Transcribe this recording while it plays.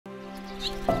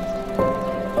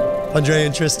Ondraya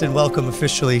and Tristen, welcome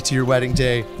officially to your wedding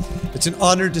day. It's an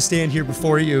honor to stand here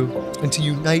before you and to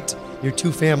unite your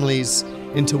two families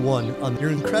into one on your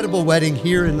incredible wedding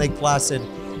here in Lake Placid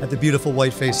at the beautiful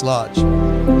Whiteface Lodge.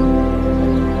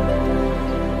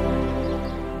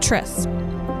 Tris,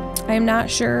 I am not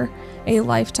sure a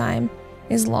lifetime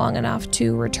is long enough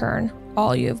to return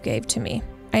all you have gave to me.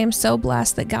 I am so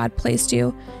blessed that God placed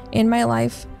you in my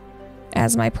life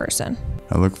as my person.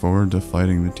 I look forward to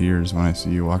fighting the tears when I see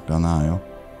you walk down the aisle.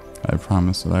 I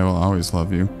promise that I will always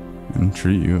love you and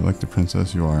treat you like the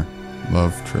princess you are.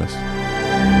 Love, Tris.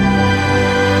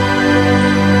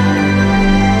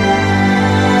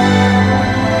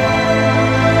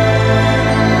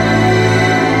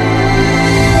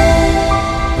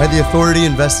 By the authority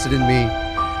invested in me,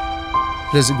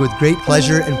 it is with great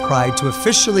pleasure and pride to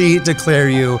officially declare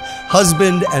you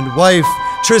husband and wife.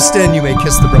 Tristen, you may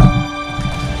kiss the bride.